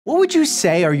What would you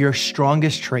say are your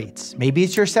strongest traits? Maybe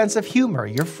it's your sense of humor,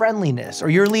 your friendliness,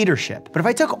 or your leadership. But if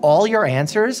I took all your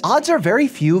answers, odds are very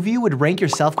few of you would rank your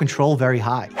self-control very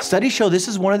high. Studies show this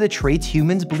is one of the traits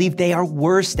humans believe they are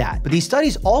worst at. But these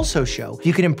studies also show if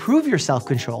you can improve your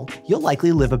self-control, you'll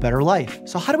likely live a better life.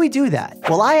 So how do we do that?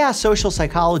 Well, I asked social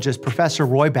psychologist Professor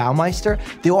Roy Baumeister,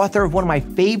 the author of one of my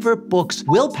favorite books,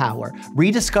 Willpower,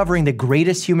 Rediscovering the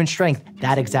Greatest Human Strength,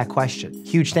 that exact question.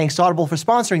 Huge thanks to Audible for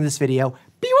sponsoring this video.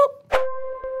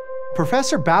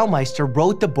 Professor Baumeister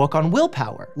wrote the book on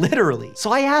willpower, literally.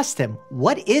 So I asked him,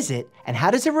 what is it and how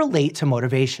does it relate to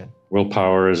motivation?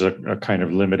 Willpower is a kind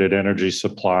of limited energy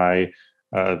supply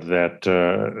that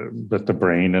the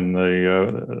brain and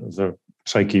the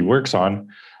psyche works on,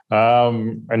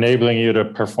 enabling you to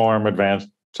perform advanced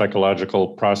psychological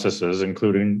processes,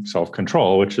 including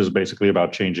self-control, which is basically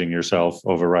about changing yourself,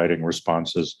 overriding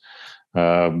responses,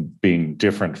 being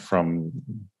different from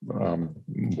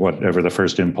whatever the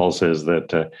first impulse is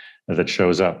that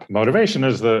shows up. Motivation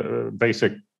is the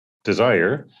basic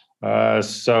desire.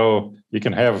 So you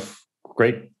can have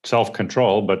great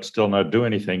self-control, but still not do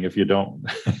anything if you don't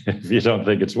if you don't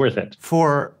think it's worth it.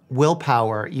 For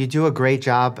willpower, you do a great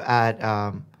job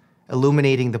at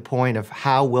illuminating the point of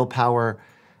how willpower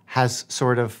has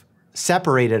sort of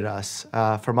separated us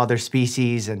from other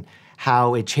species and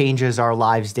how it changes our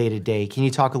lives day to day. Can you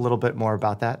talk a little bit more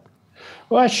about that?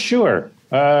 Well, sure.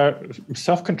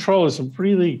 Self-control is a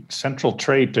really central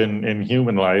trait in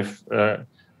human life.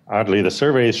 Oddly, the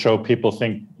surveys show people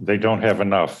think they don't have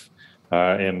enough.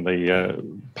 In the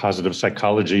positive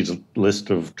psychology's list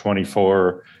of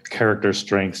 24 character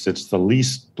strengths, it's the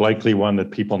least likely one that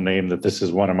people name that this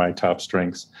is one of my top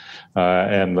strengths.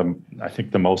 And I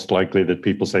think the most likely that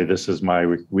people say this is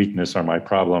my weakness or my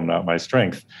problem, not my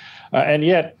strength. And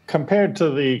yet, compared to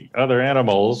the other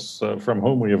animals from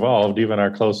whom we evolved, even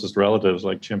our closest relatives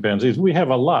like chimpanzees, we have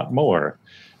a lot more.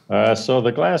 So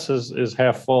the glass is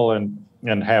half full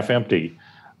and half empty.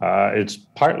 It's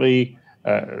partly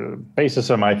basis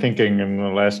of my thinking in the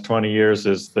last 20 years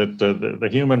is that the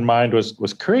human mind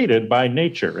was created by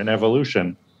nature and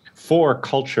evolution for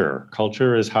culture.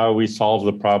 Culture is how we solve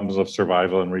the problems of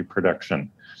survival and reproduction.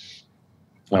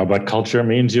 But culture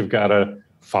means you've got to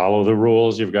follow the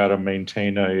rules, you've got to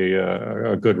maintain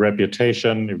a good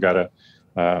reputation, you've got to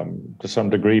some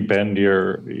degree bend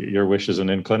your wishes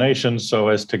and inclinations so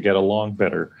as to get along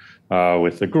better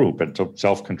with the group. And so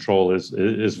self-control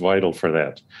is vital for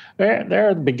that. There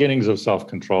are the beginnings of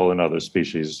self-control in other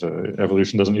species.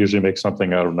 Evolution doesn't usually make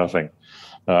something out of nothing.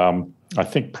 I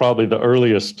think probably the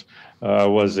earliest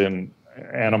was in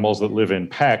animals that live in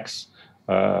packs.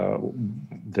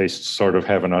 They sort of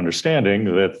have an understanding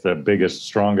that the biggest,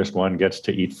 strongest one gets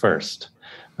to eat first.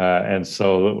 And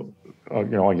so,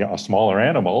 a smaller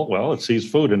animal, well, it sees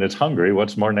food and it's hungry.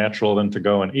 What's more natural than to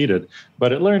go and eat it?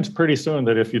 But it learns pretty soon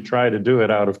that if you try to do it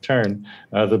out of turn,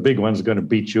 the big one's going to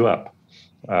beat you up.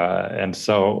 And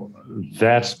so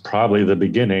that's probably the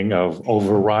beginning of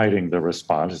overriding the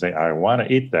response. Say, I want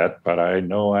to eat that, but I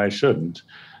know I shouldn't,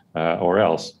 or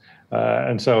else.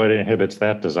 And so it inhibits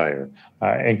that desire.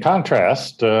 In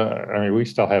contrast, we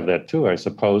still have that too, I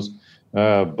suppose.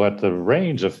 But the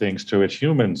range of things to which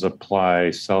humans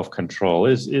apply self-control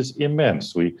is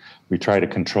immense. We try to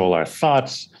control our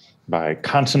thoughts by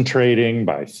concentrating,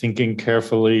 by thinking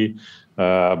carefully,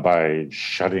 by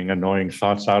shutting annoying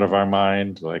thoughts out of our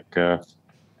mind, like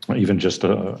even just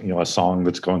a song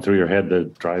that's going through your head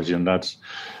that drives you nuts,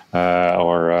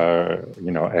 or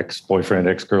ex-boyfriend,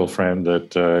 ex-girlfriend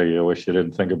that you wish you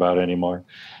didn't think about anymore.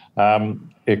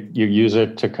 You use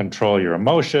it to control your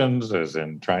emotions, as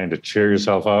in trying to cheer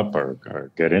yourself up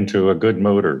or get into a good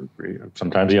mood, or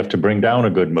sometimes you have to bring down a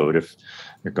good mood if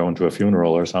you're going to a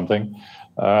funeral or something.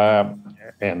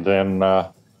 And then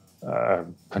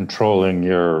controlling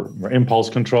your impulse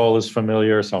control is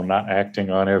familiar, so not acting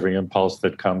on every impulse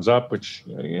that comes up, which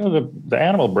the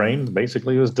animal brain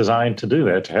basically was designed to do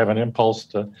that, to have an impulse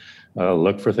to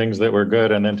look for things that were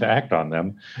good and then to act on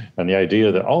them. And the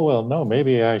idea that, no,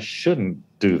 maybe I shouldn't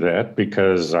do that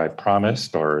because I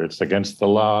promised, or it's against the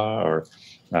law, or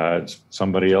it's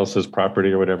somebody else's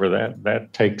property or whatever,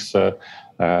 that takes, the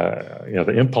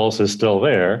impulse is still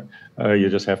there. You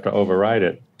just have to override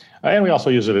it. And we also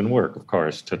use it in work, of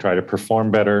course, to try to perform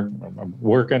better,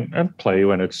 work and play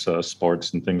when it's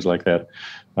sports and things like that.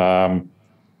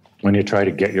 When you try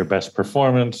to get your best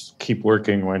performance, keep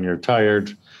working when you're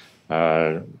tired.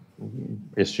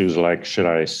 Issues like, should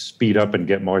I speed up and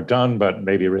get more done, but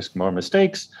maybe risk more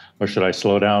mistakes? Or should I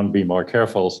slow down, be more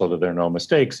careful so that there are no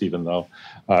mistakes, even though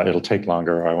it'll take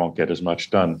longer or I won't get as much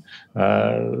done?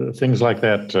 Things like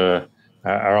that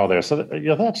are all there. So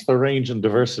that's the range and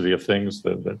diversity of things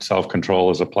that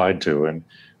self-control is applied to. And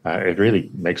it really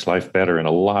makes life better in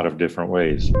a lot of different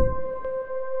ways.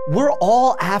 We're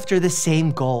all after the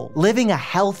same goal, living a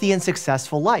healthy and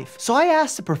successful life. So I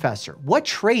asked the professor, what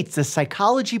traits does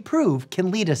psychology prove can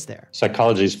lead us there?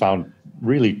 Psychology's found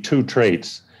really two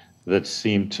traits that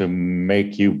seem to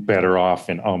make you better off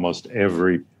in almost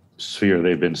every sphere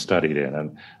they've been studied in.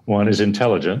 And one is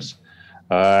intelligence,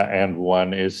 and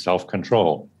one is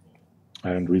self-control.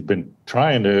 And we've been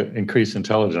trying to increase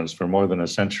intelligence for more than a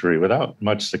century without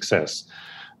much success.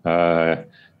 There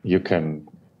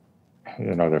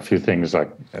are a few things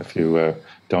like if you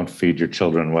don't feed your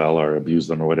children well or abuse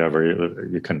them or whatever,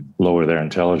 you can lower their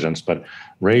intelligence. But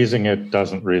raising it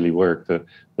doesn't really work.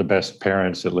 The best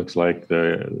parents, it looks like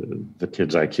the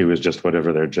kid's IQ is just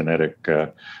whatever their genetic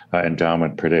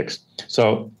endowment predicts.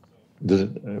 So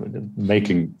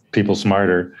making people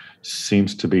smarter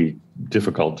seems to be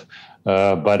difficult.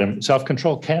 But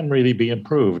self-control can really be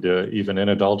improved even in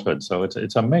adulthood. So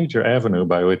it's a major avenue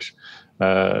by which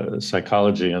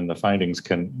psychology and the findings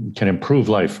can improve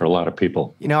life for a lot of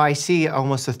people. I see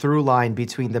almost a through line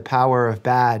between the power of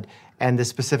bad and the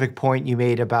specific point you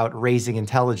made about raising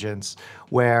intelligence,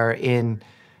 where in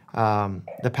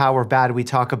the power of bad we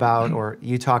talk about, or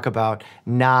you talk about,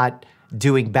 not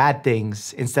doing bad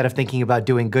things instead of thinking about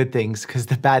doing good things, because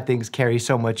the bad things carry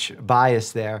so much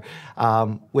bias there.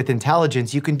 With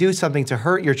intelligence, you can do something to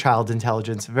hurt your child's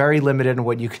intelligence, very limited in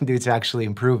what you can do to actually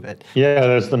improve it. Yeah,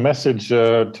 there's the message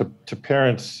to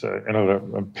parents,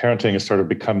 parenting has sort of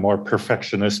become more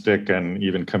perfectionistic and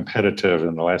even competitive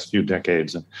in the last few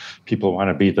decades. And people want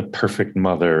to be the perfect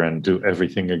mother and do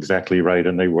everything exactly right.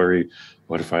 And they worry,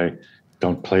 what if I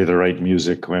don't play the right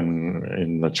music when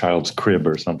in the child's crib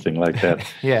or something like that.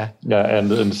 Yeah.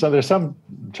 And so there's some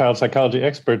child psychology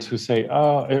experts who say,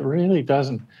 oh, it really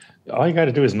doesn't. All you got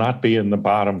to do is not be in the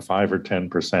bottom 5 or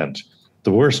 10%.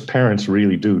 The worst parents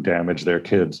really do damage their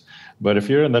kids. But if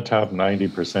you're in the top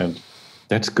 90%,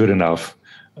 that's good enough.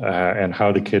 And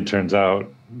how the kid turns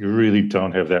out, you really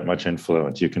don't have that much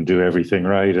influence. You can do everything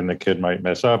right and the kid might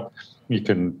mess up. You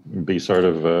can be sort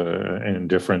of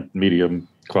indifferent, medium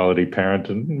quality parent,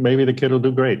 and maybe the kid will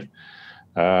do great.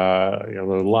 There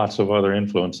are lots of other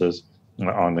influences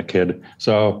on the kid.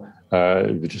 So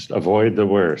just avoid the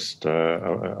worst.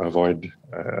 Avoid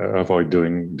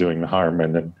doing the harm,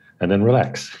 and then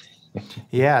relax.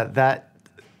 Yeah, that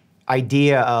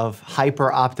idea of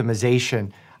hyper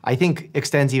optimization, I think,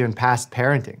 extends even past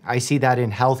parenting. I see that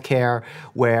in healthcare,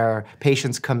 where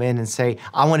patients come in and say,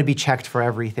 I want to be checked for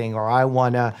everything, or I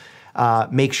want to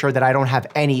make sure that I don't have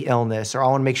any illness, or I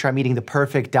want to make sure I'm eating the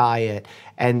perfect diet.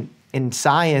 And in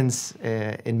science,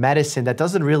 in medicine, that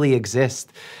doesn't really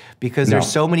exist, because there's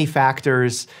so many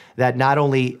factors that not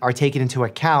only are taken into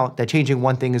account, that changing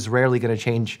one thing is rarely going to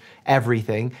change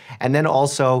everything. And then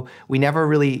also, we never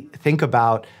really think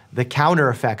about the counter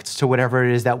effects to whatever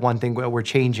it is that one thing we're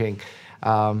changing.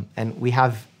 And we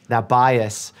have that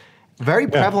bias very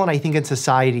prevalent, I think, in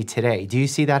society today. Do you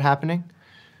see that happening?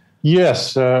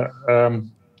 Yes.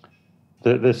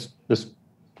 This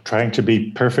trying to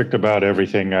be perfect about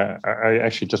everything. I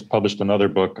actually just published another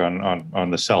book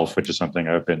on the self, which is something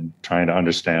I've been trying to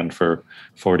understand for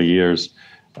 40 years.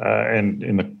 And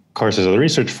in the courses of the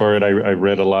research for it, I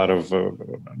read a lot of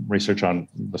research on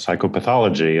the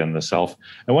psychopathology and the self.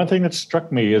 And one thing that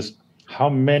struck me is how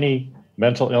many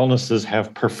mental illnesses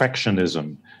have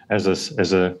perfectionism as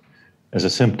a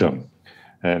symptom.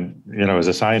 And, as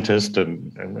a scientist,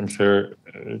 and I'm sure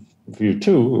you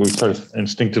too, we sort of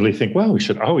instinctively think, well, we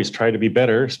should always try to be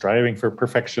better. Striving for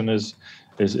perfection is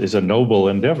a noble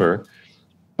endeavor.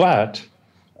 But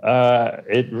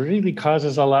it really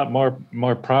causes a lot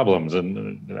more problems,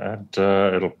 and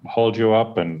it'll hold you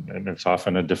up, and it's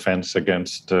often a defense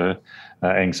against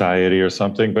anxiety or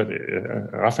something, but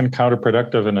often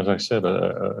counterproductive, and as I said,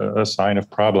 a sign of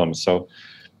problems. So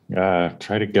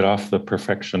try to get off the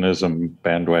perfectionism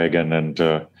bandwagon, and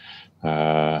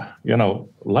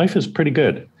life is pretty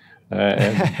good.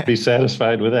 And be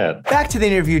satisfied with that. Back to the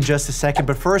interview in just a second,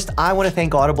 but first, I want to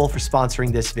thank Audible for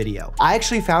sponsoring this video. I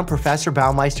actually found Professor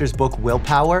Baumeister's book,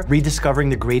 Willpower, Rediscovering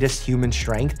the Greatest Human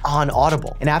Strength, on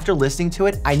Audible. And after listening to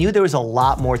it, I knew there was a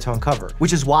lot more to uncover,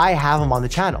 which is why I have him on the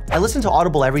channel. I listen to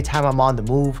Audible every time I'm on the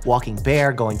move, walking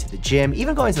bare, going to the gym,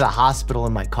 even going to the hospital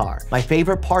in my car. My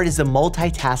favorite part is the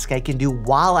multitask I can do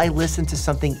while I listen to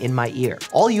something in my ear.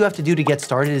 All you have to do to get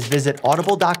started is visit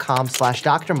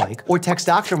audible.com/Dr. Mike, or text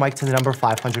Dr. Mike to to the number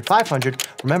 500 500.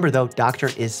 Remember though, doctor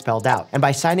is spelled out. And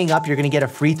by signing up, you're gonna get a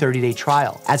free 30-day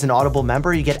trial. As an Audible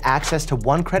member, you get access to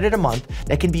 1 credit a month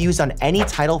that can be used on any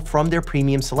title from their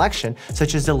premium selection,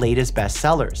 such as the latest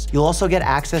bestsellers. You'll also get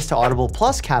access to Audible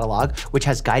Plus catalog, which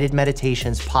has guided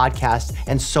meditations, podcasts,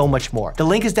 and so much more. The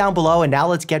link is down below, and now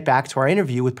let's get back to our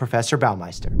interview with Professor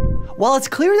Baumeister. While it's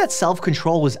clear that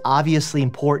self-control was obviously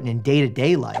important in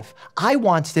day-to-day life, I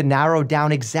wanted to narrow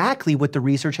down exactly what the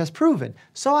research has proven.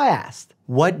 So I asked,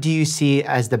 what do you see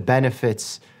as the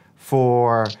benefits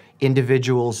for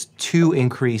individuals to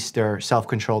increase their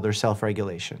self-control, their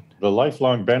self-regulation? The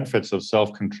lifelong benefits of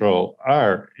self-control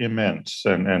are immense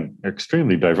and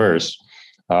extremely diverse.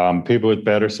 People with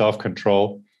better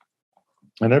self-control,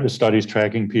 and there were studies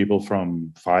tracking people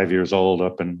from 5 years old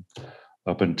up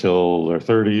until their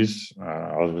 30s.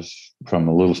 I was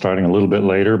starting a little bit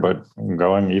later, but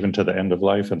going even to the end of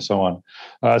life and so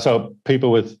on. So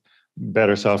people with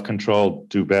better self-control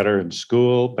do better in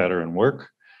school, better in work,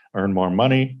 earn more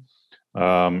money.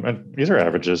 And these are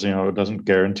averages, it doesn't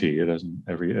guarantee it isn't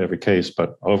every case,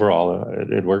 but overall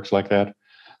it works like that.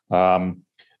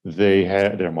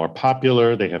 They're more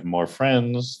popular, they have more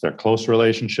friends, their close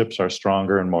relationships are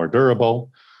stronger and more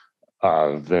durable.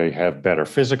 They have better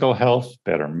physical health,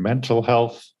 better mental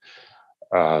health.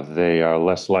 They are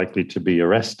less likely to be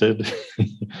arrested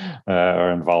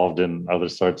or involved in other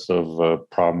sorts of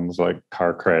problems like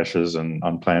car crashes and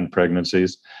unplanned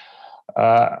pregnancies.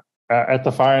 At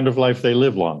the far end of life, they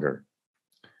live longer.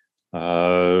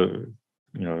 Another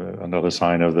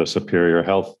sign of the superior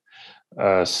health.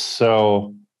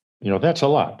 So that's a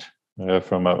lot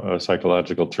from a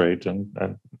psychological trait,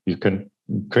 and you can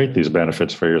create these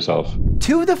benefits for yourself.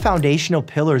 2 of the foundational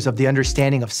pillars of the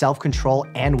understanding of self-control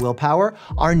and willpower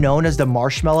are known as the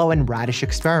Marshmallow and Radish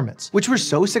experiments, which were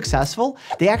so successful,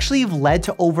 they actually have led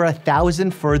to over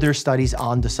 1,000 further studies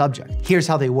on the subject. Here's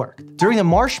how they work. During the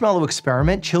Marshmallow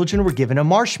experiment, children were given a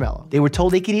marshmallow. They were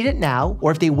told they could eat it now,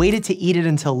 or if they waited to eat it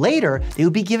until later, they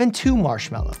would be given 2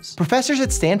 marshmallows. Professors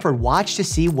at Stanford watched to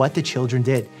see what the children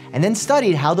did, and then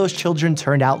studied how those children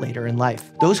turned out later in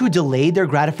life. Those who delayed their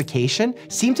gratification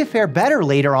seemed to fare better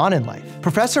later on in life.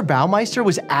 Professor Baumeister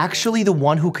was actually the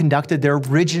one who conducted their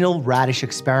original radish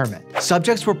experiment.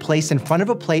 Subjects were placed in front of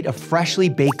a plate of freshly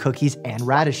baked cookies and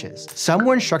radishes. Some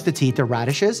were instructed to eat the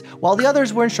radishes, while the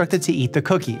others were instructed to eat the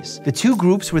cookies. The 2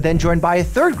 groups were then joined by a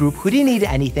 3rd group who didn't eat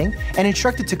anything and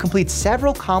instructed to complete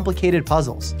several complicated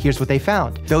puzzles. Here's what they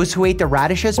found. Those who ate the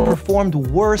radishes performed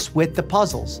worse with the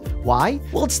puzzles. Why?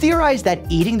 Well, it's theorized that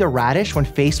eating the radish when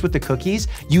faced with the cookies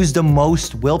used the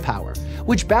most willpower,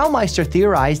 which Baumeister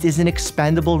theorized is an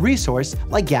expendable resource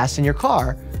like gas in your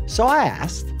car. So I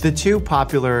asked. The 2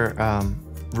 popular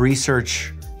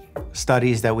research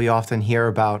studies that we often hear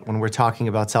about when we're talking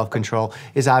about self-control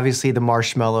is obviously the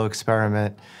Marshmallow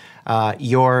Experiment,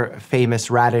 your famous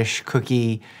Radish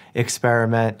Cookie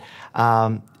experiment.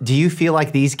 Do you feel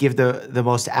like these give the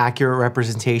most accurate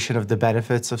representation of the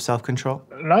benefits of self-control?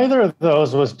 Neither of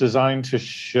those was designed to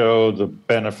show the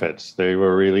benefits. They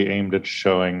were really aimed at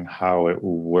showing how it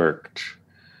worked.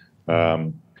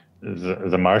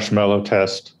 The marshmallow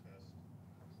test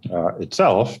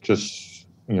itself just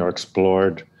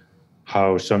explored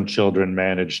how some children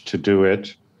managed to do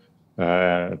it,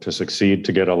 to succeed,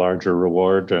 to get a larger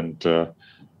reward, and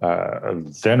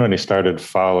then when he started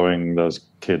following those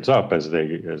kids up as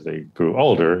they grew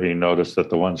older, he noticed that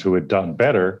the ones who had done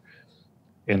better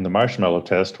in the marshmallow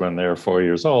test when they were 4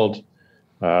 years old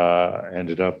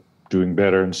ended up doing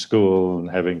better in school and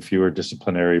having fewer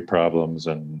disciplinary problems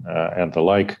and the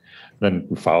like. Then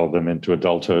we followed them into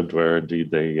adulthood, where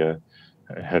indeed they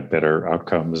had better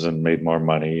outcomes and made more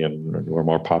money and were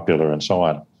more popular and so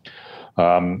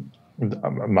on.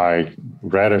 My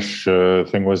radish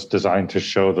thing was designed to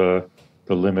show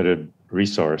the limited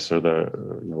resource, or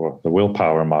the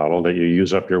willpower model, that you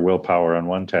use up your willpower on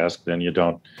one task, then you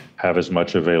don't have as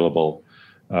much available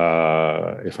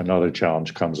if another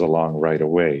challenge comes along right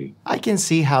away. I can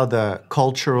see how the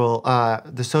cultural,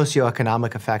 the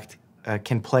socioeconomic effect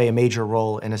can play a major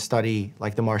role in a study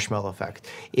like the marshmallow effect.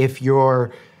 If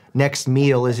your next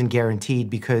meal isn't guaranteed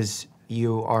because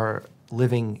you are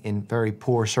living in very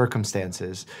poor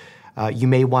circumstances, you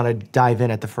may want to dive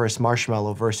in at the first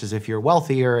marshmallow, versus if you're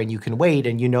wealthier and you can wait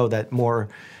and you know that more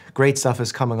great stuff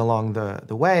is coming along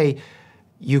the way,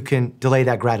 you can delay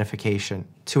that gratification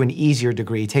to an easier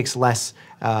degree. It takes less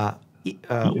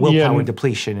willpower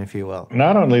depletion, if you will.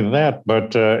 Not only that,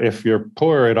 but if you're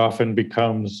poor, it often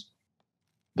becomes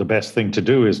the best thing to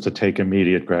do is to take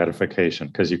immediate gratification,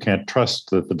 because you can't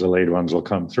trust that the delayed ones will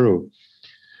come through.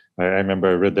 I remember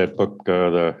I read that book,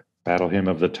 The Battle Hymn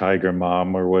of the Tiger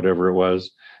Mom or whatever it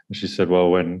was. And she said, well,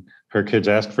 when her kids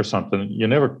ask for something, you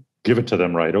never give it to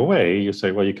them right away. You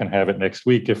say, well, you can have it next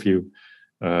week if you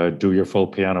do your full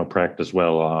piano practice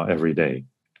well every day.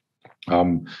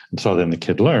 And so then the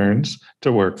kid learns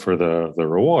to work for the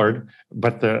reward,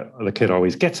 but the kid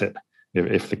always gets it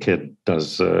if the kid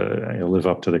does live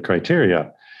up to the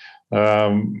criteria.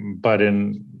 But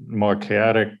in more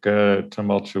chaotic,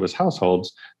 tumultuous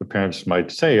households, the parents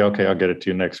might say, okay, I'll get it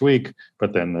to you next week,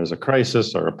 but then there's a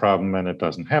crisis or a problem and it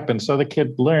doesn't happen. So the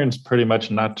kid learns pretty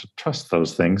much not to trust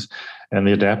those things. And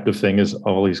the adaptive thing is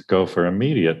always go for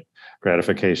immediate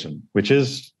gratification, which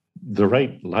is the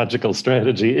right logical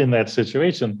strategy in that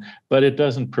situation, but it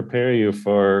doesn't prepare you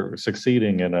for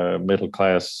succeeding in a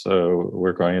middle-class,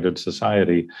 work-oriented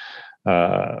society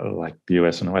like the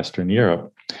US and Western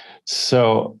Europe.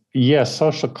 So, yes,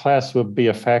 social class would be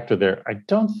a factor there. I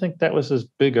don't think that was as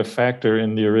big a factor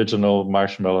in the original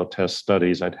marshmallow test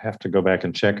studies. I'd have to go back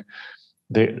and check.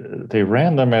 They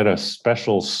ran them at a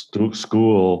special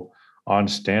school on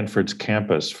Stanford's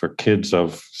campus for kids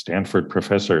of Stanford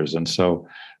professors. And so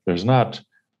there's not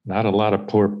a lot of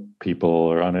poor people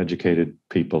or uneducated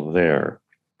people there.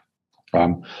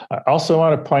 I also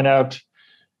want to point out,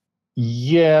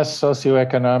 yes,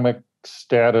 socioeconomic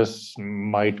status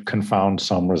might confound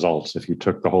some results if you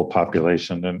took the whole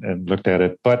population and looked at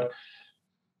it.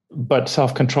 But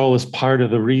self-control is part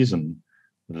of the reason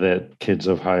that kids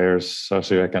of higher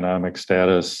socioeconomic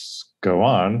status go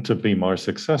on to be more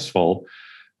successful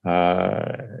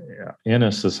in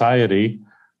a society.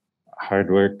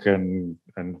 Hard work and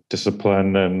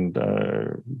discipline and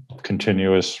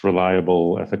continuous,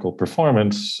 reliable, ethical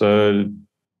performance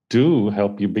do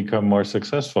help you become more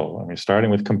successful. I mean, starting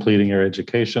with completing your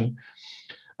education,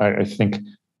 I think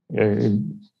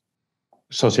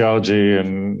sociology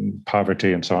and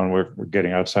poverty and so on, we're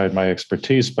getting outside my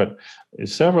expertise, but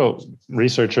several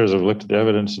researchers have looked at the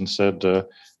evidence and said,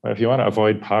 if you want to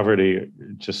avoid poverty,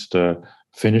 just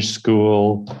finish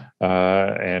school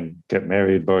and get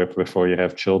married before you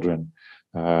have children,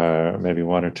 maybe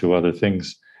one or two other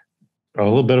things. A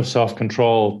little bit of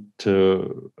self-control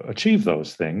to achieve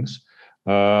those things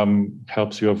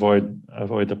helps you avoid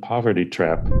the poverty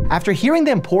trap. After hearing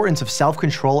the importance of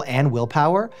self-control and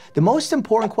willpower, the most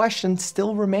important question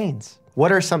still remains.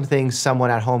 What are some things someone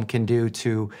at home can do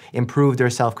to improve their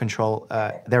self-control,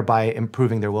 thereby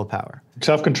improving their willpower?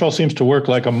 Self-control seems to work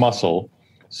like a muscle.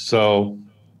 So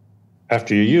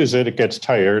after you use it, it gets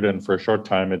tired, and for a short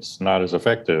time, it's not as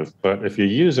effective. But if you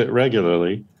use it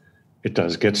regularly, it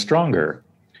does get stronger.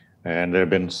 And there have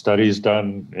been studies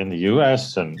done in the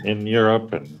US and in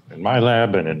Europe and in my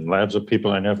lab and in labs of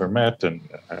people I never met. And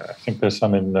I think there's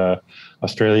some in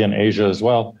Australia and Asia as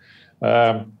well.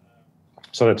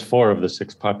 So that's 4 of the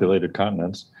 6 populated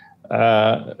continents,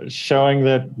 showing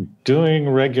that doing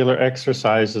regular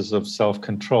exercises of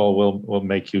self-control will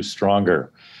make you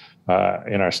stronger.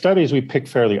 In our studies, we pick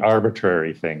fairly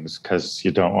arbitrary things because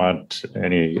you don't want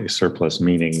any surplus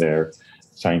meaning there.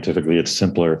 Scientifically, it's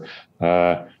simpler.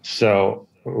 So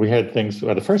we had things,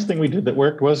 the first thing we did that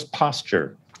worked was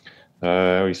posture.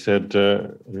 We said,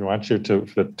 we want you to,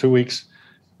 for 2 weeks,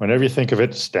 whenever you think of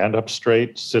it, stand up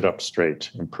straight, sit up straight,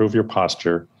 improve your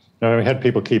posture. Now, we had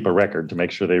people keep a record to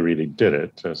make sure they really did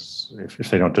it. If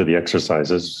they don't do the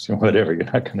exercises, whatever,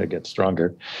 you're not going to get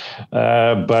stronger.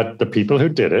 But the people who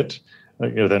did it,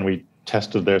 then we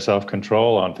tested their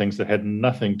self-control on things that had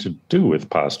nothing to do with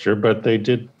posture, but they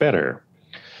did better.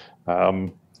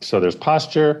 So there's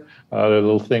posture, there are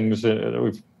little things that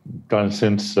we've done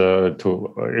since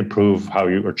to improve how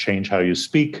you or change how you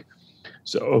speak.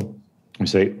 So we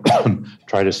say,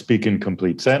 try to speak in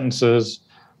complete sentences.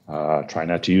 Try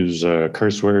not to use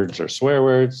curse words or swear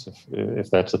words, if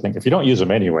that's the thing. If you don't use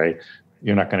them anyway,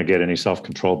 you're not going to get any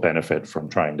self-control benefit from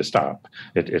trying to stop.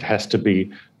 It has to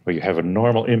be where you have a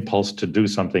normal impulse to do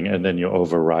something and then you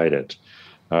override it.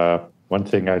 One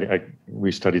thing,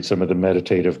 we studied some of the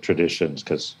meditative traditions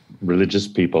because religious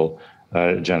people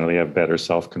generally have better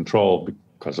self-control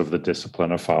because of the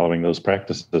discipline of following those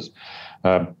practices.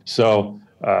 So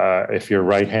if you're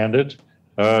right-handed,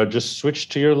 just switch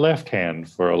to your left hand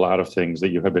for a lot of things that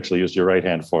you habitually use your right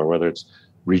hand for, whether it's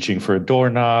reaching for a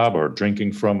doorknob or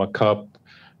drinking from a cup,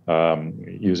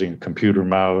 using a computer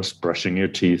mouse, brushing your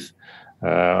teeth.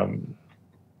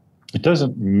 It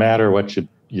doesn't matter what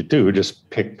you do, just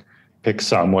pick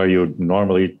some where you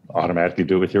normally automatically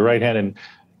do it with your right hand. And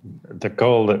the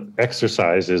goal, the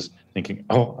exercise is thinking,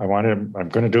 oh, I'm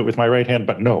going to do it with my right hand,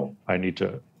 but no, I need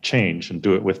to change and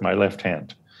do it with my left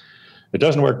hand. It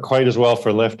doesn't work quite as well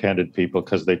for left-handed people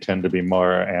because they tend to be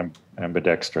more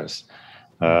ambidextrous.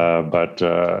 But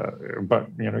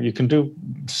you can do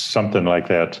something like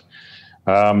that.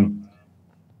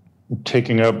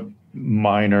 Taking up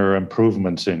minor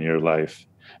improvements in your life.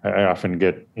 I often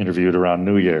get interviewed around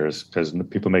New Year's because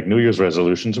people make New Year's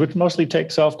resolutions, which mostly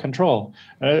take self-control.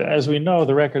 As we know,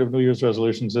 the record of New Year's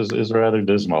resolutions is rather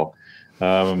dismal.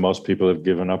 Most people have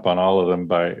given up on all of them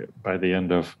by the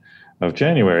end of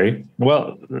January.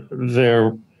 Well,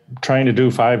 they're trying to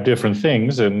do 5 different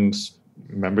things, and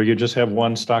remember, you just have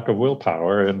one stock of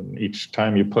willpower, and each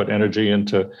time you put energy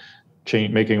into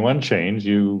making one change,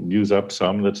 you use up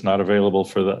some that's not available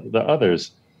for the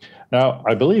others. Now,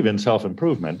 I believe in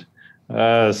self-improvement,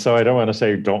 so I don't want to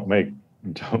say don't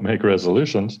make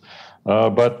resolutions,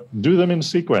 but do them in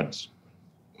sequence.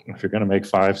 If you're going to make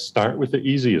 5, start with the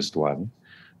easiest one.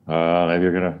 Maybe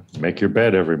you're going to make your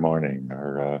bed every morning,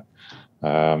 or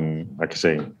like I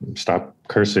say, stop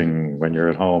cursing when you're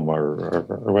at home, or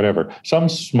whatever. Some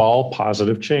small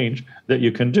positive change that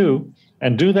you can do.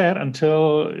 And do that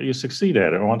until you succeed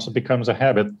at it. And once it becomes a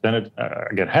habit, then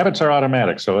again, habits are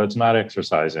automatic, so it's not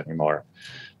exercise anymore.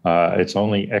 It's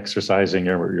only exercising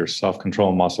your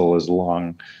self-control muscle as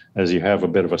long as you have a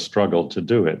bit of a struggle to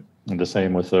do it. And the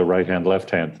same with the right hand,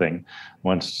 left hand thing.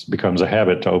 Once it becomes a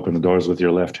habit to open the doors with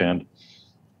your left hand,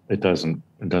 it doesn't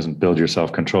build your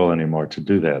self-control anymore to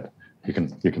do that. You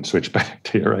can switch back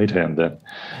to your right hand then,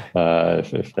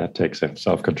 if that takes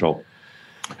self-control.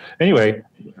 Anyway,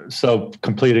 so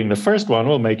completing the first one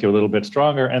will make you a little bit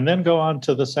stronger, and then go on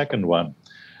to the second one.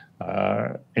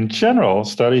 In general,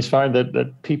 studies find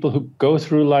that people who go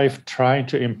through life trying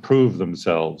to improve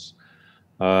themselves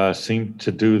seem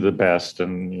to do the best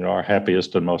and are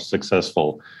happiest and most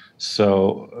successful.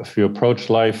 So if you approach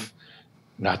life,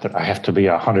 not that I have to be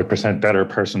 100% better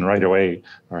person right away,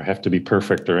 or I have to be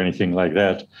perfect or anything like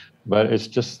that, but it's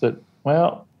just that,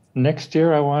 well, next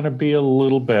year, I want to be a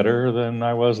little better than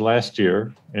I was last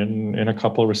year in a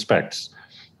couple of respects.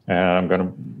 And I'm going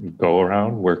to go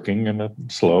around working in a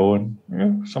slow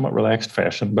and somewhat relaxed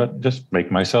fashion, but just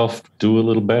make myself do a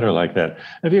little better like that.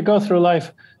 If you go through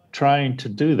life trying to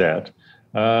do that,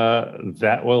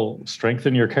 that will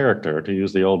strengthen your character. To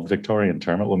use the old Victorian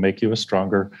term, it will make you a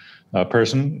stronger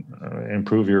person,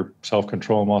 improve your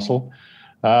self-control muscle.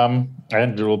 And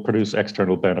it will produce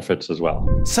external benefits as well.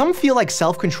 Some feel like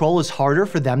self-control is harder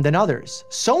for them than others,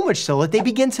 so much so that they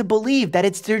begin to believe that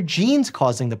it's their genes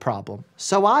causing the problem.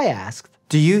 So I asked,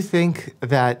 do you think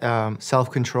that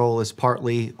self-control is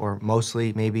partly or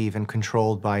mostly maybe even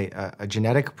controlled by a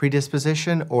genetic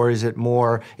predisposition, or is it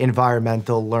more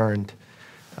environmental, learned?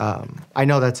 I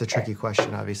know that's a tricky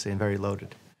question, obviously, and very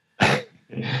loaded.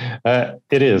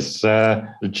 It is.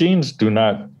 The genes do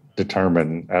not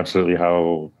determine absolutely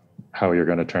how you're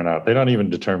going to turn out. They don't even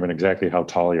determine exactly how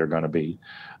tall you're going to be.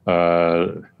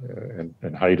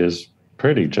 And height is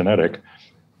pretty genetic.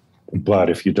 But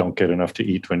if you don't get enough to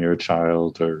eat when you're a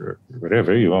child or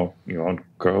whatever, you won't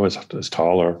grow as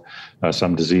tall, or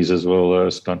some diseases will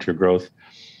stunt your growth.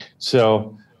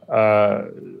 So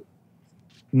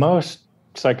most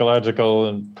psychological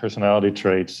and personality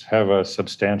traits have a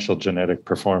substantial genetic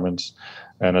performance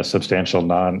and a substantial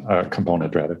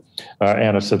component,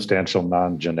 and a substantial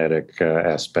non-genetic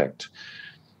aspect.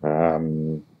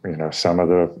 Some of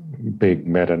the big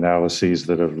meta-analyses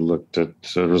that have looked at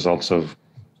the results of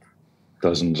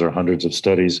dozens or hundreds of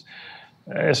studies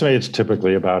estimate it's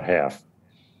typically about half.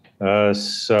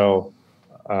 So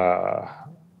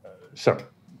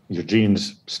your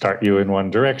genes start you in one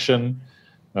direction.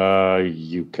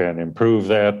 You can improve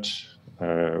that.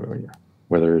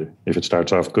 Whether if it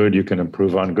starts off good, you can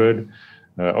improve on good,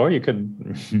 or you can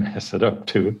mess it up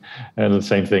too. And the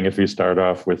same thing if you start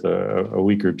off with a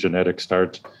weaker genetic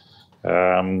start,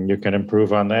 you can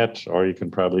improve on that, or you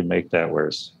can probably make that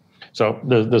worse. So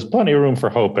there's plenty of room for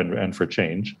hope and for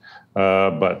change,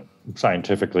 but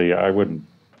scientifically, I wouldn't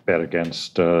bet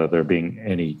against there being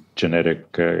any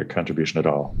genetic contribution at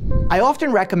all. I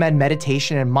often recommend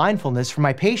meditation and mindfulness for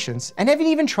my patients, and haven't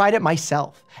even tried it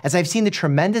myself, as I've seen the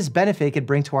tremendous benefit it could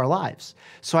bring to our lives.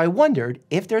 So I wondered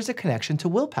if there's a connection to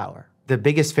willpower. The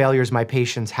biggest failures my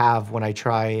patients have when I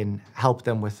try and help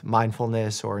them with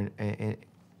mindfulness or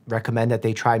recommend that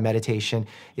they try meditation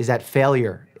is that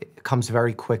failure comes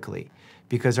very quickly,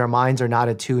 because our minds are not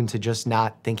attuned to just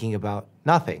not thinking about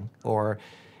nothing, or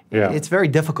it's very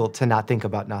difficult to not think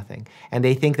about nothing. And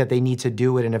they think that they need to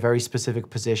do it in a very specific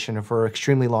position or for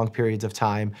extremely long periods of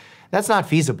time. That's not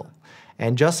feasible.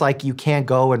 And just like you can't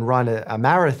go and run a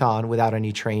marathon without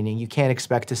any training, you can't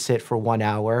expect to sit for 1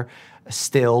 hour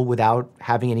still without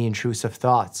having any intrusive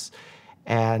thoughts.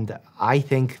 And I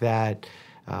think that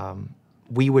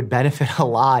we would benefit a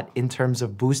lot in terms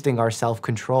of boosting our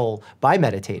self-control by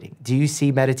meditating. Do you see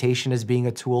meditation as being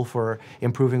a tool for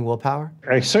improving willpower?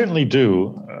 I certainly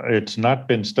do. It's not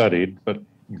been studied, but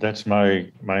that's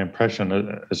my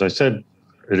impression. As I said,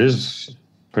 it is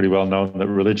pretty well known that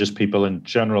religious people in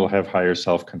general have higher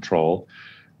self-control.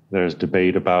 There's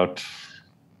debate about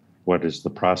what is the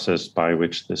process by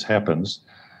which this happens.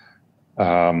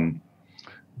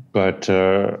 But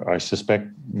I suspect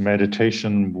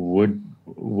meditation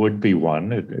would be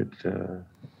one. It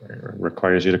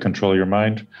requires you to control your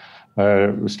mind.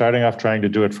 Starting off trying to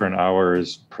do it for an hour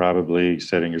is probably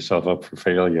setting yourself up for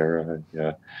failure.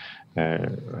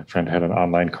 A friend had an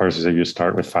online course that said you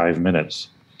start with 5 minutes,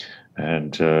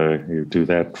 and you do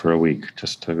that for a week,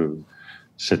 just to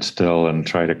sit still and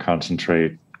try to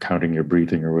concentrate, counting your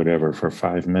breathing or whatever for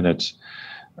 5 minutes.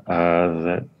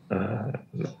 That's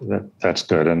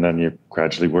good. And then you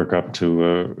gradually work up to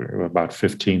about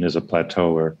 15 as a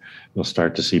plateau where you'll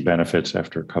start to see benefits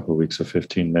after a couple of weeks of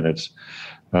 15 minutes.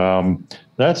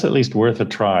 That's at least worth a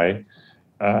try.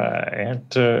 And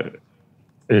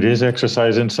it is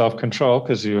exercise in self-control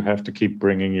because you have to keep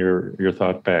bringing your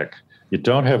thought back. You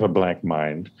don't have a blank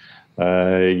mind.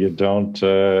 You don't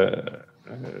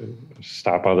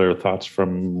stop other thoughts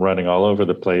from running all over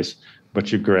the place,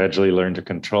 but you gradually learn to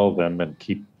control them and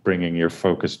keep bringing your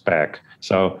focus back.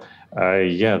 So,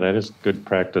 that is good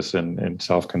practice in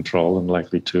self-control and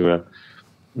likely to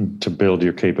build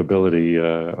your capability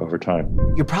over time.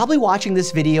 You're probably watching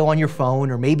this video on your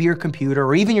phone or maybe your computer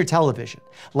or even your television.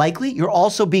 Likely, you're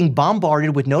also being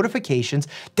bombarded with notifications,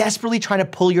 desperately trying to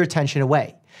pull your attention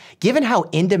away. Given how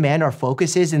in-demand our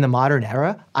focus is in the modern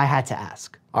era, I had to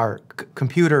ask. Our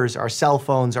computers, our cell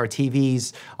phones, our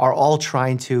TVs are all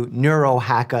trying to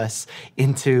neuro-hack us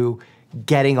into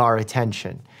getting our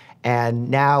attention. And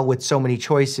now with so many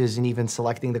choices and even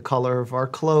selecting the color of our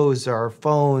clothes, our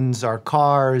phones, our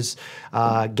cars,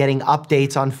 getting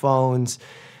updates on phones,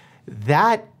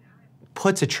 that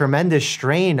puts a tremendous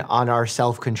strain on our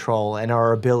self-control and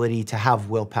our ability to have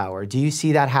willpower. Do you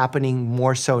see that happening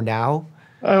more so now?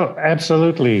 Oh,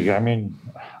 absolutely. I mean,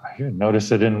 I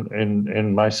notice it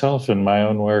in myself, in my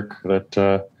own work,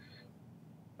 that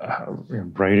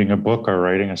writing a book or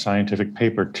writing a scientific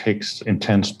paper takes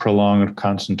intense, prolonged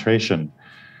concentration.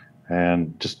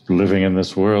 And just living in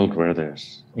this world where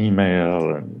there's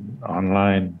email and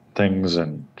online things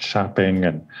and shopping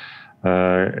and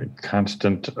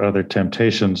constant other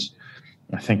temptations,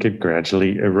 I think it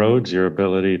gradually erodes your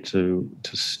ability to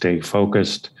stay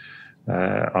focused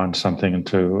on something and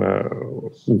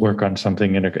to work on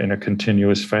something in a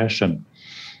continuous fashion.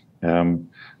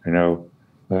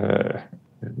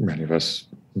 Many of us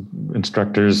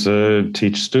instructors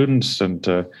teach students, and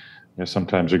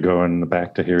sometimes we go in the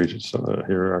back to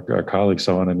hear our colleagues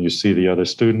so on, and you see the other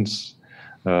students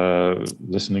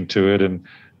listening to it, and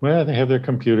they have their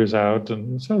computers out,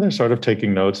 and so they're sort of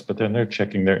taking notes, but then they're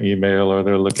checking their email or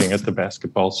they're looking at the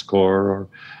basketball score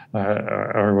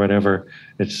or whatever.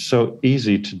 It's so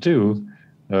easy to do.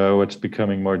 What's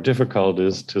becoming more difficult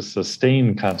is to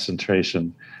sustain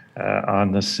concentration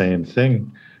on the same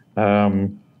thing. I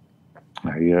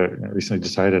recently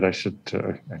decided I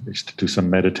used to do some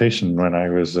meditation when I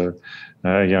was a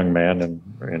young man, and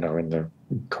in the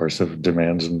course of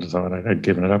demands and so on, I'd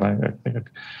given it up. I think I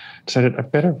decided I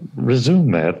better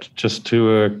resume that just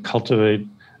to cultivate.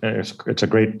 It's a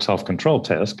great self-control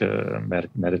task,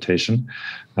 meditation,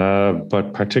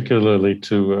 but particularly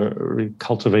to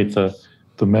cultivate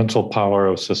the mental power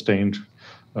of sustained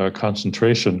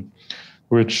concentration,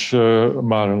 which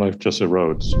modern life just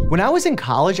erodes. When I was in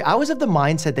college, I was of the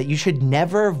mindset that you should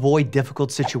never avoid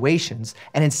difficult situations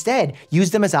and instead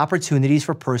use them as opportunities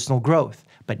for personal growth.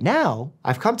 But now,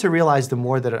 I've come to realize the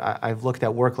more that I've looked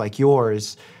at work like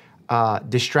yours,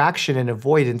 distraction and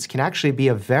avoidance can actually be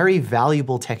a very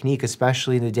valuable technique,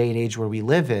 especially in the day and age where we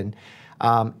live in,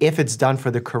 if it's done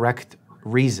for the correct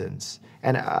reasons.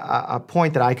 And a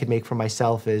point that I could make for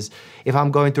myself is if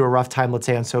I'm going through a rough time, let's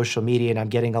say on social media, and I'm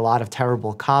getting a lot of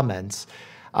terrible comments,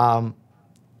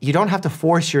 you don't have to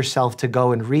force yourself to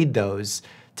go and read those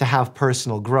to have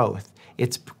personal growth.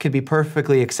 It could be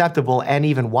perfectly acceptable and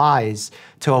even wise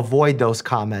to avoid those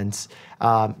comments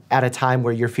at a time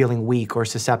where you're feeling weak or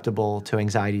susceptible to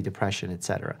anxiety, depression,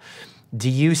 etc. Do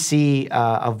you see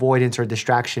avoidance or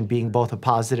distraction being both a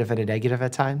positive and a negative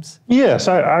at times? Yes,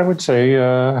 I would say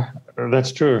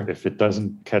that's true. If it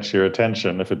doesn't catch your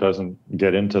attention, if it doesn't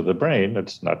get into the brain,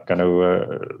 it's not going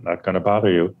to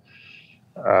bother you.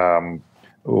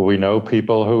 We know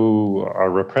people who are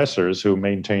repressors who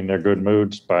maintain their good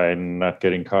moods by not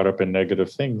getting caught up in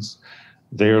negative things.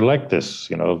 They're like this,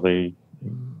 they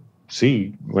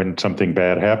see when something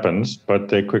bad happens, but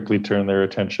they quickly turn their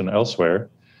attention elsewhere.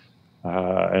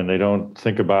 And they don't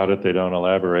think about it, they don't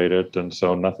elaborate it, and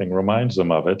so nothing reminds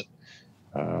them of it.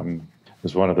 It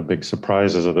was one of the big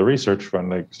surprises of the research when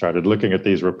they started looking at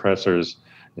these repressors.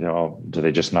 Do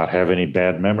they just not have any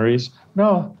bad memories?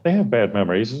 No, they have bad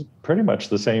memories. It's pretty much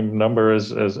the same number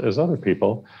as other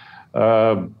people,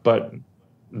 but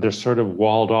they're sort of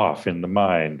walled off in the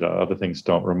mind. Other things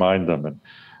don't remind them. And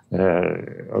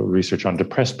research on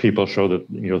depressed people show that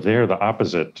they're the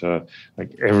opposite.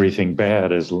 Like everything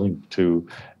bad is linked to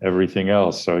everything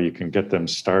else. So you can get them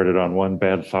started on one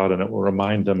bad thought, and it will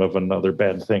remind them of another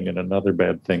bad thing and another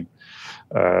bad thing.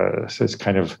 So it's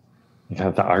kind of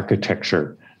the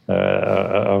architecture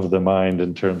of the mind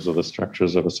in terms of the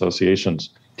structures of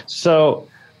associations. So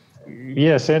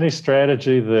yes, any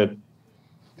strategy that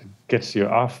gets you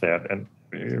off that, and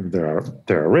there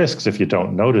are risks if you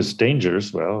don't notice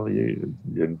dangers. Well, you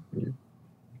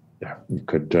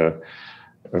could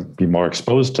be more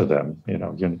exposed to them.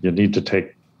 You need to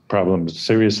take problems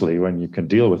seriously when you can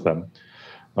deal with them.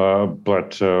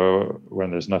 But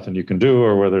when there's nothing you can do,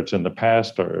 or whether it's in the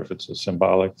past, or if it's a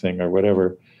symbolic thing or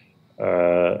whatever,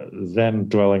 then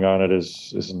dwelling on it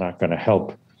is not going to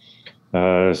help.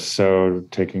 So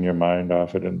taking your mind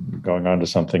off it and going on to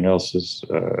something else is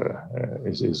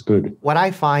good. What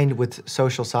I find with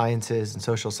social sciences and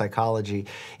social psychology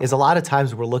is a lot of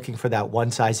times we're looking for that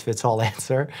one-size-fits-all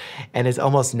answer, and it's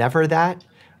almost never that.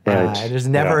 Right. And there's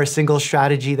never a single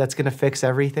strategy that's going to fix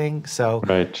everything. So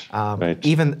right.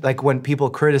 Even like when people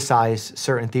criticize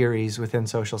certain theories within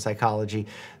social psychology,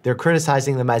 they're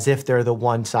criticizing them as if they're the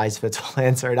one-size-fits-all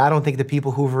answer. And I don't think the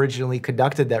people who've originally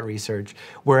conducted that research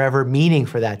were ever meaning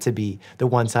for that to be the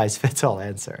one-size-fits-all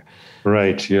answer.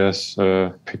 Right, yes.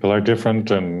 People are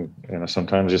different, and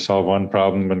sometimes you solve one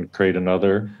problem and create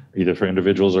another, either for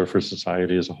individuals or for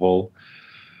society as a whole.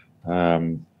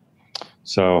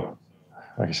 So,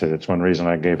 like I said, it's one reason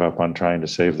I gave up on trying to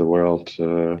save the world.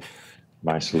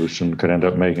 My solution could end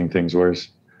up making things worse.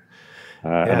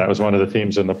 And that was one of the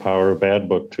themes in the Power of Bad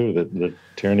book, too, that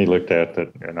Tierney looked at,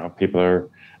 that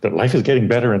that life is getting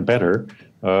better and better,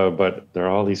 but there are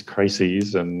all these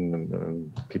crises,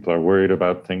 and people are worried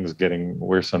about things getting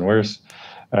worse and worse.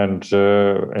 And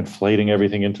inflating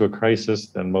everything into a crisis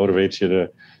then motivates you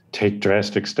to take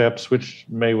drastic steps, which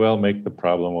may well make the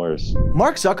problem worse.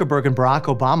 Mark Zuckerberg and Barack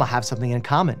Obama have something in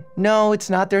common. No, it's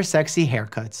not their sexy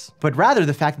haircuts, but rather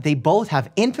the fact that they both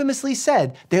have infamously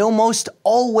said they almost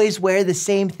always wear the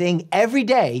same thing every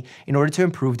day in order to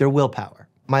improve their willpower.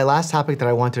 My last topic that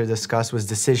I wanted to discuss was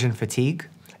decision fatigue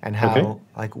and how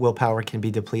willpower can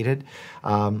be depleted.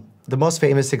 The most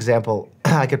famous example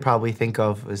I could probably think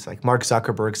of is like Mark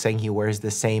Zuckerberg saying he wears the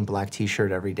same black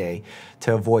t-shirt every day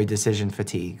to avoid decision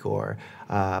fatigue, or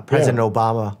President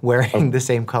Obama wearing the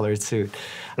same colored suit.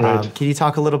 Right. Can you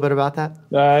talk a little bit about that?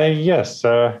 Yes.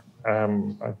 I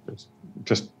was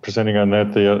just presenting on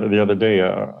that the other day.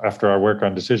 After our work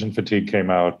on decision fatigue came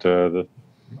out,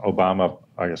 Obama,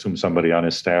 I assume somebody on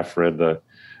his staff read the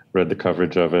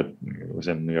coverage of it. It was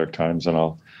in the New York Times and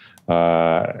all.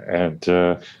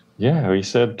 He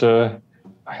said,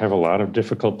 I have a lot of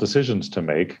difficult decisions to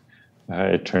make.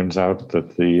 It turns out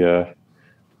that the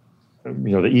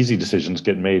easy decisions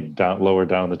get made lower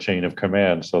down the chain of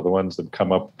command. So the ones that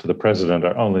come up to the president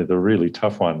are only the really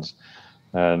tough ones.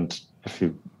 And if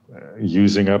you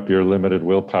using up your limited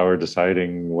willpower,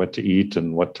 deciding what to eat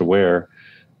and what to wear,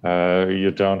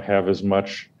 you don't have as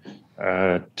much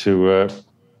to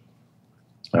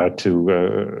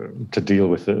deal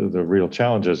with the real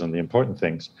challenges and the important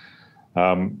things.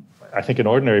 I think in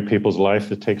ordinary people's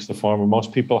life, it takes the form of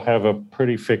most people have a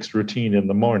pretty fixed routine in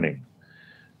the morning.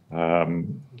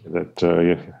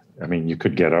 You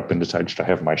could get up and decide, should I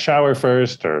have my shower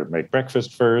first or make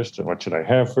breakfast first? And what should I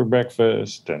have for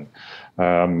breakfast? And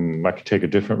I could take a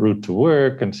different route to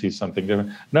work and see something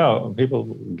different. No, people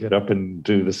get up and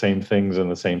do the same things in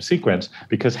the same sequence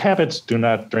because habits do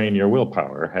not drain your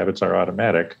willpower. Habits are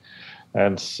automatic.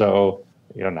 And so,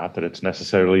 not that it's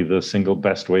necessarily the single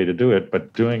best way to do it,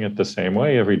 but doing it the same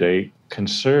way every day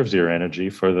conserves your energy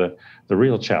for the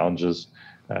real challenges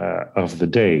of the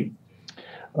day.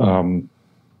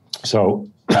 So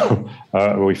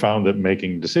we found that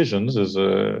making decisions is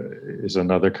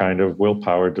another kind of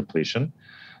willpower depletion.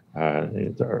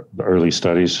 The early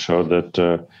studies showed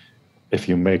that if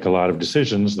you make a lot of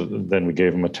decisions, then we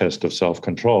gave them a test of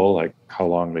self-control, like how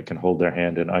long they can hold their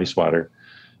hand in ice water.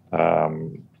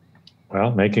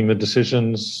 Making the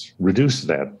decisions reduced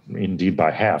that, indeed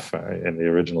by half in the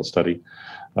original study.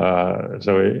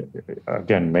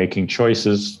 Again, making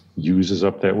choices uses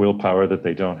up that willpower that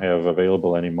they don't have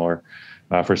available anymore.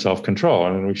 for self-control.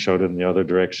 And we showed it in the other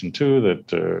direction too,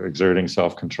 that exerting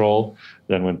self-control,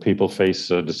 then when people face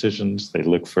decisions, they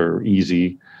look for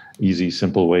easy,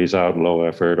 simple ways out, low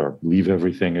effort, or leave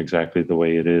everything exactly the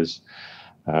way it is.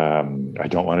 I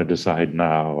don't want to decide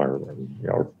now,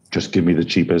 or just give me the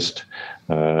cheapest,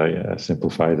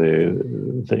 simplify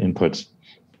the inputs.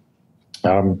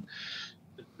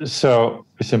 So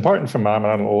it's an important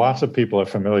phenomenon. Lots of people are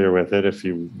familiar with it. If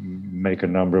you make a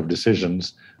number of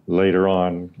decisions, later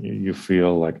on, you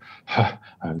feel like,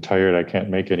 I'm tired, I can't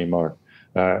make any more.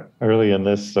 Early in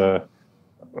this,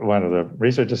 one of the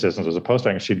research assistants was a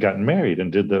postdoc, and she'd gotten married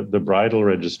and did the bridal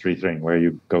registry thing where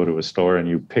you go to a store and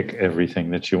you pick everything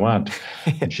that you want.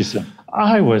 And she said,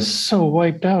 I was so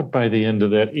wiped out by the end of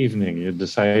that evening. You're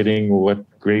deciding what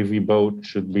gravy boat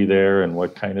should be there and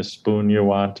what kind of spoon you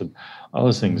want and all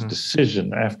those things,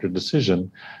 decision after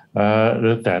decision,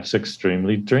 that's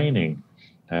extremely draining.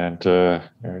 And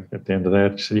at the end of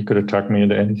that, you could have talked me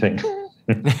into anything.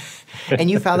 And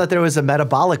you found that there was a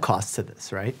metabolic cost to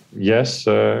this, right? Yes,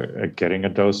 getting a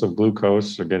dose of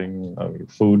glucose or getting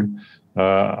food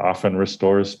often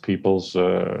restores people's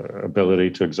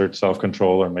ability to exert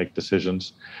self-control or make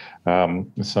decisions. I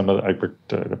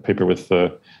worked a paper with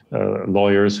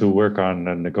lawyers who work on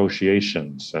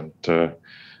negotiations and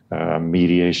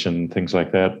mediation, things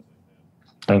like that.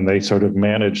 And they sort of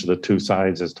manage the two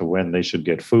sides as to when they should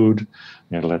get food,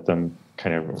 let them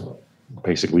kind of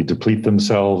basically deplete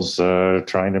themselves,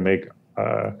 trying to make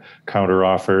counter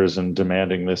offers and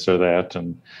demanding this or that,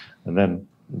 and then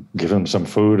give them some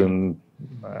food, and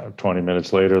 20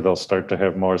 minutes later they'll start to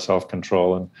have more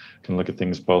self-control and can look at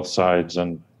things both sides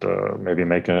and maybe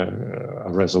make a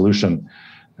resolution.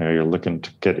 You're looking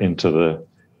to get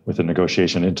with the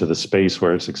negotiation into the space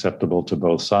where it's acceptable to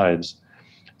both sides.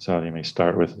 So you may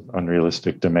start with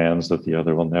unrealistic demands that the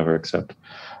other will never accept.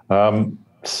 It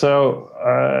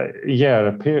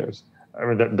appears,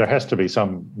 there has to be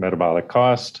some metabolic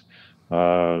cost. There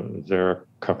are a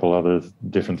couple other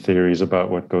different theories about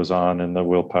what goes on in the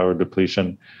willpower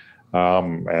depletion.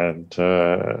 They're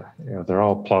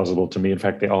all plausible to me. In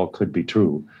fact, they all could be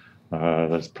true.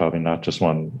 There's probably not just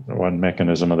one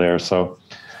mechanism there. So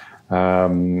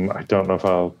I don't know if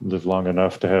I'll live long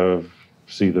enough to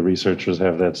see the researchers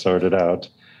have that sorted out.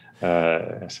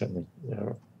 Certainly,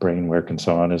 brain work and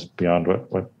so on is beyond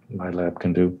what my lab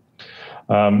can do.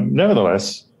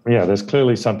 Nevertheless, there's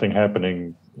clearly something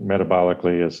happening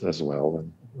metabolically as well.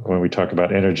 And when we talk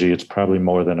about energy, it's probably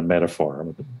more than a metaphor. I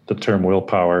mean, the term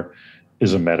willpower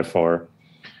is a metaphor,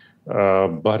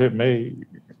 but it may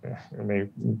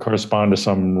correspond to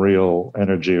some real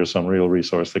energy or some real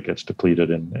resource that gets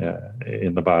depleted in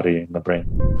the body, in the brain.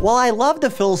 While I love the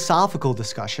philosophical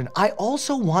discussion, I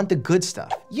also want the good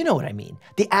stuff. You know what I mean.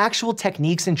 The actual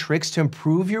techniques and tricks to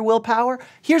improve your willpower.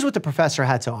 Here's what the professor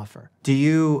had to offer. Do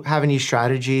you have any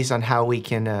strategies on how we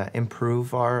can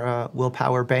improve our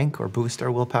willpower bank or boost our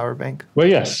willpower bank? Well,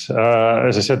 yes.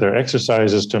 As I said, there are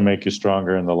exercises to make you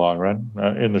stronger in the long run.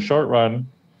 In the short run,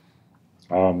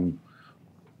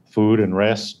 food and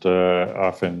rest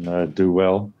often do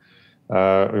well.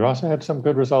 We've also had some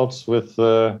good results with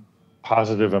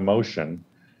positive emotion.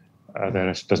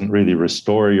 That doesn't really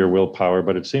restore your willpower,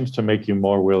 but it seems to make you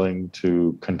more willing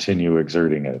to continue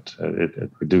exerting it.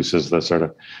 It reduces the sort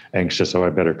of anxious, I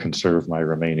better conserve my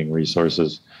remaining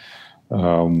resources.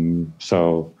 Having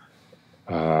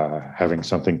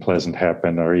something pleasant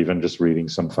happen, or even just reading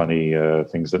some funny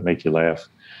things that make you laugh,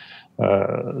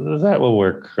 that will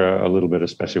work a little bit,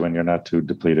 especially when you're not too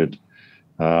depleted.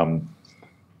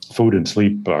 Food and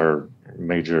sleep are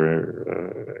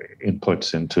major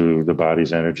inputs into the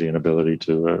body's energy and ability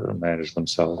to manage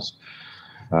themselves.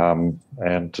 I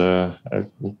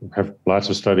have lots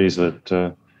of studies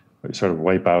that sort of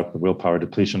wipe out the willpower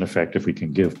depletion effect if we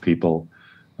can give people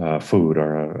food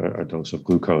or a dose of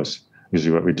glucose.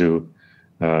 Usually what we do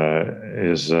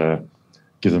is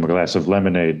give them a glass of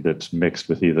lemonade that's mixed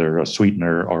with either a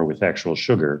sweetener or with actual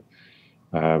sugar,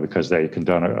 because they can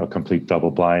do a complete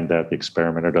double blind that the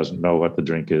experimenter doesn't know what the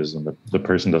drink is and the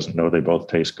person doesn't know they both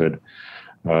taste good.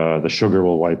 The sugar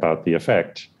will wipe out the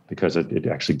effect because it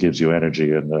actually gives you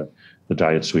energy, and the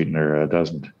diet sweetener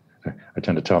doesn't. I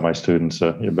tend to tell my students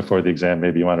before the exam,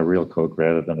 maybe you want a real Coke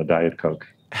rather than a Diet Coke.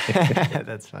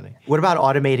 That's funny. What about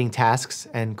automating tasks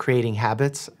and creating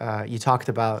habits? You talked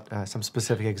about some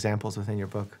specific examples within your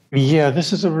book. Yeah,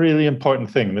 this is a really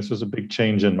important thing. This was a big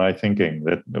change in my thinking,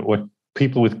 that what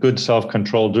people with good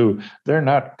self-control do, they're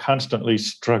not constantly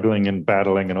struggling and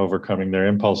battling and overcoming their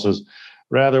impulses.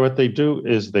 Rather, what they do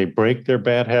is they break their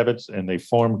bad habits and they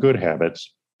form good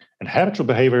habits. And habitual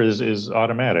behavior is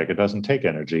automatic. It doesn't take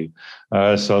energy.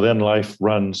 So then life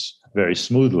runs very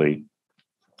smoothly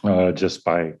just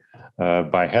by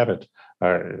habit.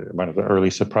 One of the early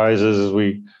surprises is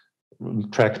we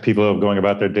tracked people going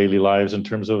about their daily lives in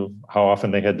terms of how often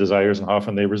they had desires and how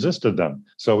often they resisted them.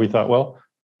 So we thought, well,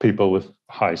 people with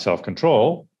high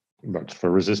self-control, but for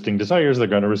resisting desires, they're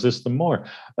going to resist them more.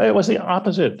 It was the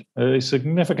opposite.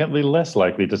 Significantly less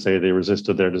likely to say they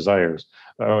resisted their desires.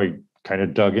 We kind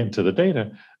of dug into the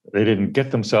data. They didn't get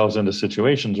themselves into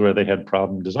situations where they had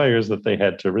problem desires that they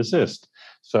had to resist.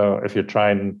 So if you're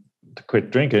trying to quit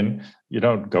drinking, you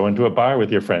don't go into a bar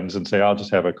with your friends and say, I'll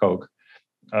just have a Coke.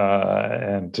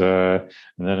 And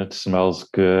then it smells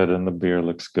good and the beer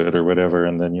looks good or whatever.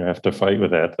 And then you have to fight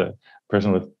with that. The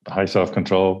person with high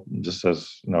self-control just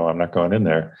says, no, I'm not going in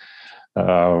there.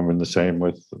 And the same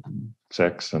with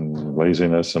sex and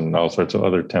laziness and all sorts of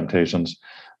other temptations.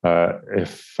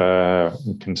 If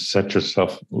you can set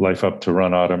yourself life up to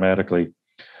run automatically,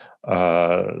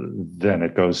 then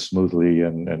it goes smoothly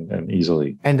and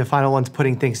easily. And the final one's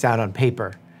putting things down on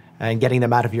paper and getting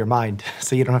them out of your mind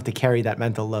so you don't have to carry that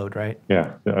mental load, right?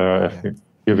 Yeah. If you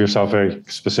give yourself very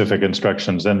specific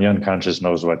instructions, then the unconscious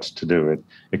knows what to do.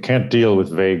 It can't deal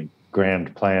with vague,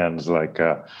 grand plans like,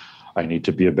 I need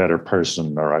to be a better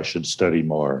person or I should study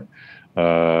more.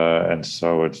 And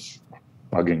so it's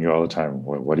bugging you all the time.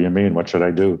 Well, what do you mean? What should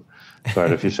I do?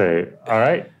 But if you say, all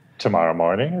right, tomorrow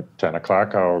morning at 10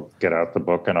 o'clock, I'll get out the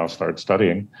book and I'll start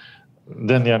studying,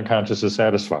 then the unconscious is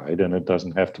satisfied and it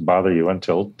doesn't have to bother you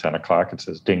until 10 o'clock. It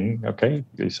says, ding, okay,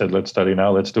 you said let's study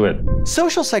now, let's do it.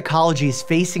 Social psychology is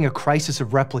facing a crisis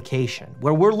of replication,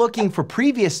 where we're looking for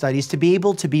previous studies to be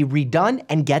able to be redone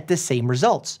and get the same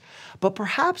results. But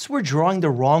perhaps we're drawing the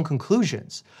wrong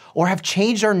conclusions or have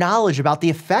changed our knowledge about the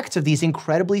effects of these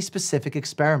incredibly specific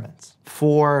experiments.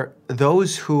 For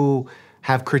those who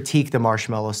have critiqued the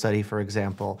marshmallow study, for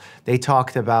example, they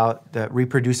talked about the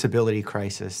reproducibility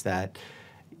crisis, that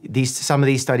some of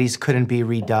these studies couldn't be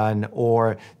redone,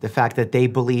 or the fact that they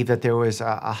believe that there was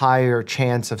a higher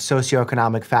chance of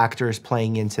socioeconomic factors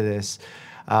playing into this.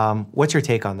 What's your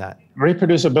take on that?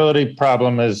 Reproducibility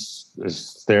problem is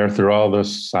there through all the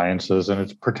sciences, and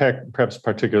it's perhaps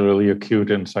particularly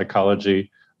acute in psychology.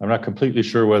 I'm not completely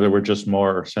sure whether we're just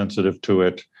more sensitive to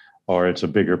it or it's a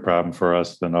bigger problem for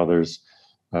us than others.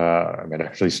 It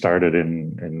actually started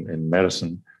in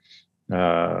medicine.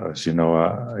 As you know,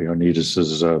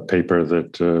 Ioannidis's paper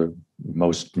that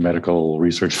most medical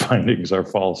research findings are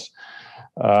false.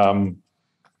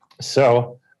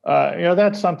 So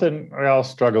that's something we all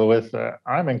struggle with.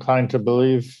 I'm inclined to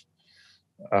believe,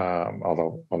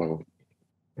 although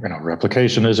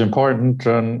replication is important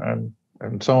and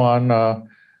so on.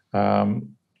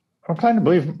 I'm inclined to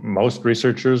believe most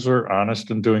researchers are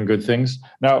honest and doing good things.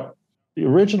 Now, the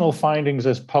original findings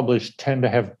as published tend to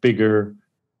have bigger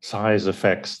size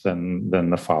effects than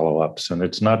the follow-ups. And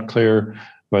it's not clear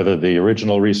whether the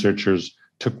original researchers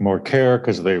took more care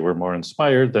because they were more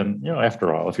inspired. Then,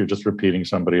 after all, if you're just repeating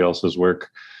somebody else's work,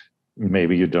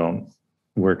 maybe you don't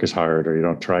work as hard or you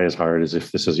don't try as hard as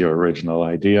if this is your original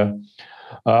idea.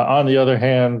 On the other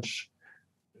hand,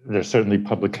 there's certainly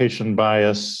publication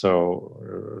bias. So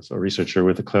a researcher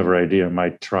with a clever idea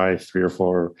might try 3 or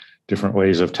 4 different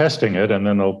ways of testing it, and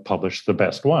then they'll publish the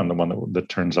best one, the one that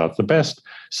turns out the best.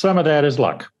 Some of that is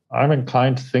luck. I'm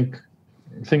inclined to think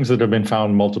things that have been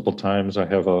found multiple times, I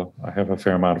have a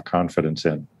fair amount of confidence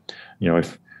in.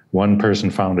 If one person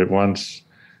found it once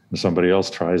and somebody else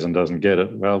tries and doesn't get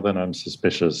it, well, then I'm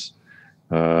suspicious.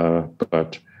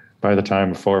 But by the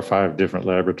time 4 or 5 different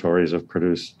laboratories have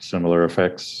produced similar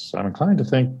effects, I'm inclined to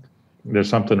think there's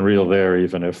something real there,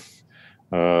 even if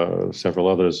several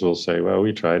others will say, well,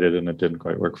 we tried it and it didn't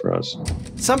quite work for us.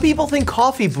 Some people think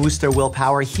coffee boosts their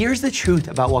willpower. Here's the truth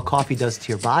about what coffee does to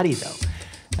your body, though.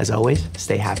 As always,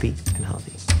 stay happy and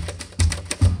healthy.